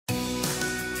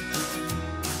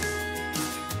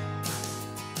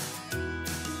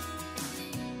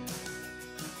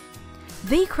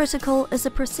VCRITICAL is a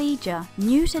procedure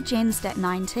new to Genstat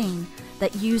 19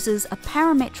 that uses a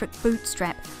parametric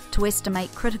bootstrap to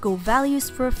estimate critical values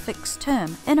for a fixed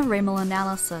term in a REML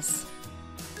analysis.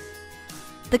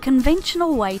 The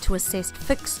conventional way to assess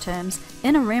fixed terms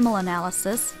in a REML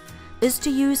analysis is to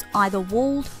use either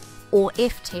walled or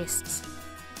f-tests.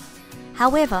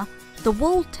 However, the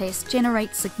walled test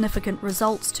generates significant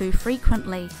results too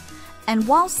frequently, and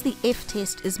whilst the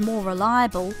f-test is more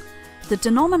reliable, the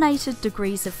denominated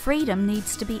degrees of freedom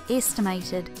needs to be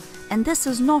estimated, and this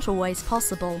is not always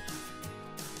possible.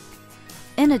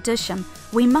 In addition,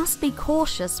 we must be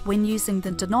cautious when using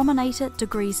the denominator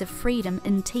degrees of freedom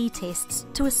in t-tests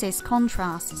to assess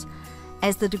contrasts,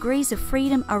 as the degrees of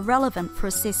freedom are relevant for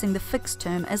assessing the fixed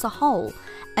term as a whole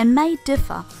and may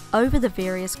differ over the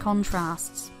various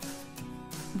contrasts.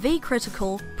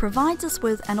 VCRITICAL provides us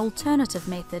with an alternative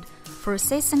method for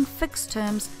assessing fixed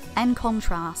terms and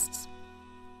contrasts.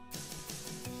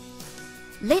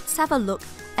 Let's have a look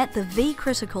at the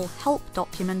VCRITICAL help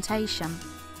documentation.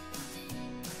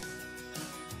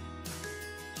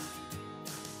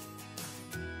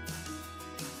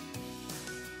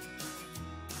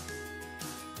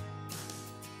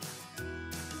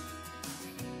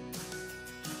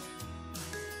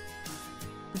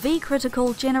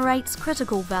 VCRITICAL generates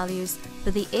critical values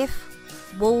for the F,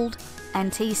 walled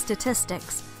and T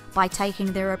statistics by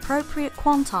taking their appropriate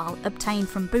quantile obtained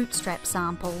from bootstrap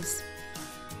samples.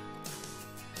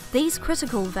 These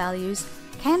critical values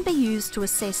can be used to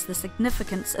assess the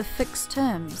significance of fixed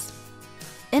terms.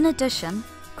 In addition,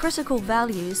 critical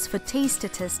values for T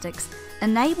statistics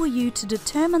enable you to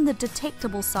determine the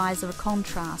detectable size of a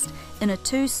contrast in a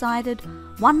two-sided,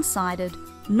 one-sided,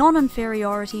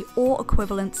 non-inferiority or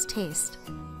equivalence test.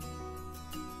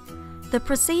 The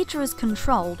procedure is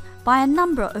controlled by a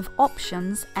number of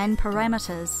options and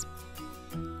parameters.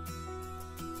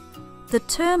 The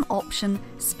term option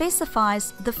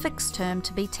specifies the fixed term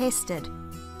to be tested.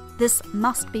 This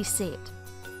must be set.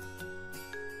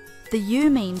 The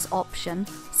UMEANS option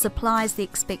supplies the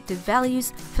expected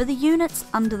values for the units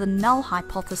under the null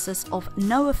hypothesis of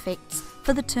no effects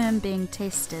for the term being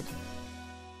tested.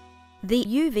 The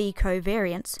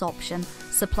UVCOVARIANCE option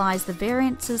supplies the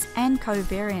variances and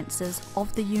covariances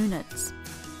of the units.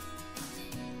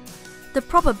 The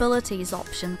probabilities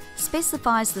option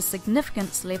specifies the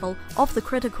significance level of the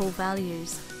critical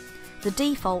values. The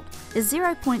default is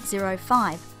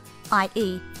 0.05,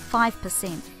 i.e.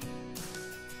 5%.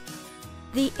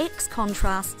 the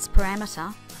XCONTRASTS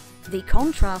parameter, the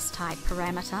contrast type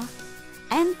parameter,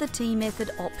 and the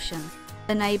t-method option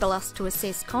enable us to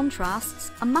assess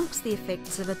contrasts amongst the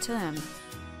effects of a term.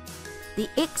 The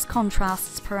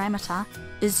XCONTRASTS parameter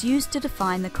is used to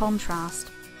define the contrast.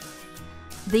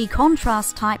 The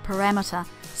contrast type parameter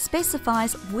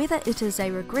specifies whether it is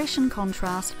a regression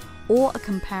contrast or a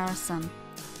comparison.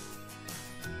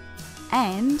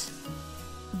 And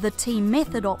the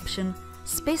t-method option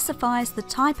specifies the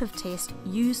type of test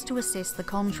used to assess the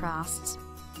contrasts.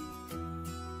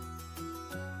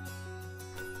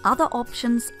 Other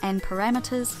options and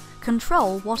parameters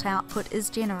control what output is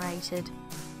generated.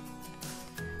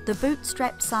 The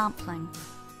bootstrap sampling,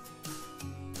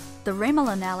 the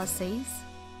REML analyses,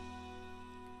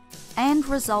 and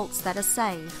results that are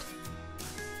saved.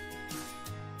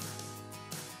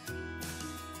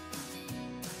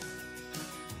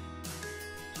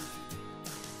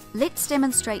 Let's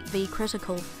demonstrate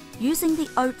VCRITICAL using the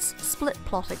Oats split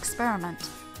plot experiment.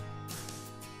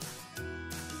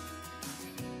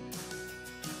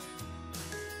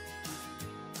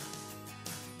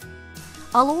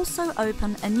 I'll also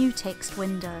open a new text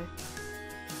window.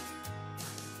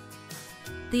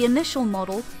 The initial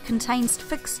model contains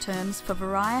fixed terms for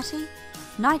variety,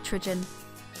 nitrogen,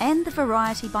 and the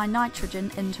variety by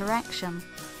nitrogen interaction.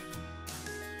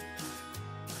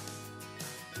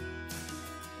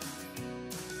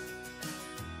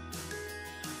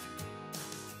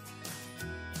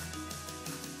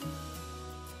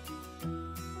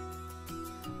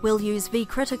 We'll use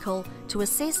VCRITICAL to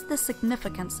assess the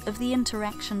significance of the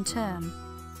interaction term.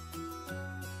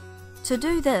 To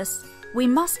do this, we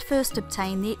must first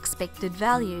obtain the expected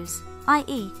values,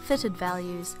 i.e. fitted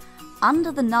values,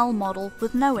 under the null model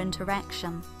with no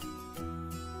interaction.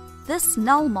 This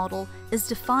null model is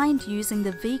defined using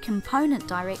the vComponent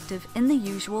directive in the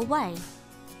usual way.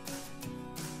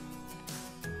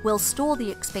 We'll store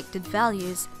the expected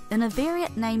values in a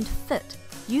variable named fit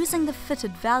using the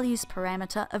fitted values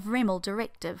parameter of REML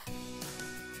directive.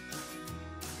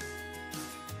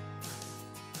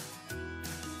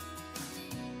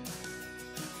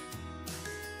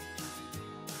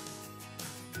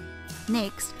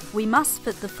 Next, we must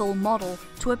fit the full model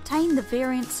to obtain the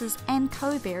variances and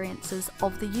covariances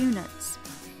of the units.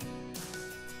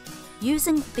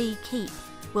 Using VKeep,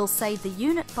 we'll save the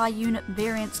unit-by-unit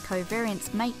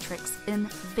variance-covariance matrix in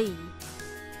V.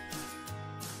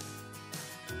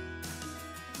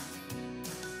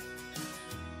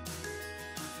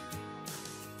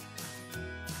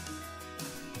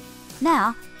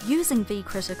 Now, using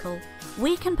VCRITICAL,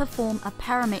 we can perform a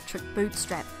parametric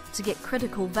bootstrap to get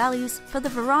critical values for the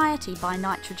variety by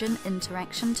nitrogen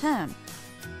interaction term.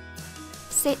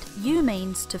 Set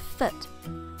UMEANS to fit.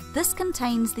 This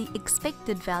contains the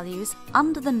expected values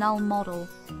under the null model.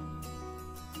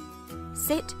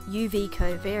 Set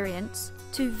UVCOVARIANCE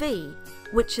to V,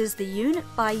 which is the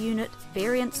unit-by-unit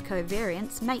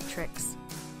variance-covariance matrix.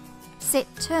 Set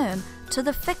term to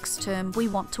the fixed term we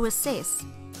want to assess,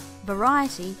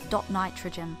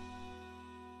 variety.nitrogen.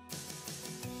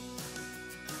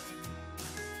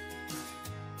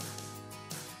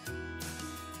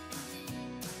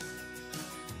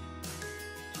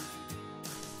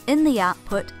 In the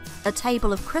output, a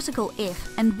table of critical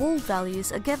F and wall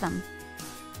values are given.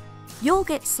 You'll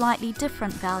get slightly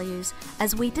different values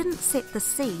as we didn't set the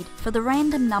seed for the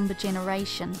random number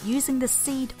generation using the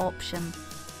seed option.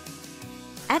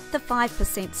 At the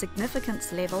 5%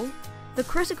 significance level, the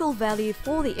critical value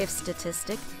for the F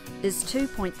statistic is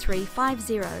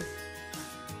 2.350.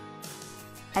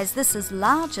 As this is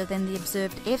larger than the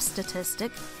observed F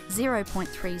statistic,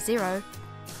 0.30,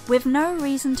 we've no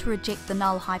reason to reject the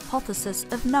null hypothesis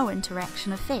of no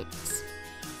interaction effects.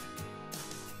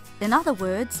 In other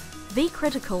words,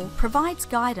 VCRITICAL provides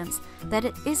guidance that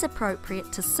it is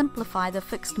appropriate to simplify the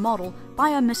fixed model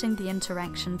by omitting the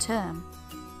interaction term.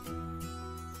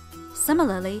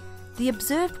 Similarly, the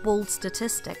observed wall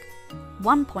statistic,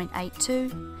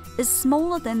 1.82, is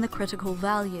smaller than the critical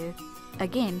value,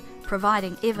 again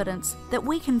providing evidence that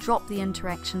we can drop the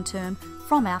interaction term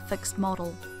from our fixed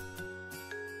model.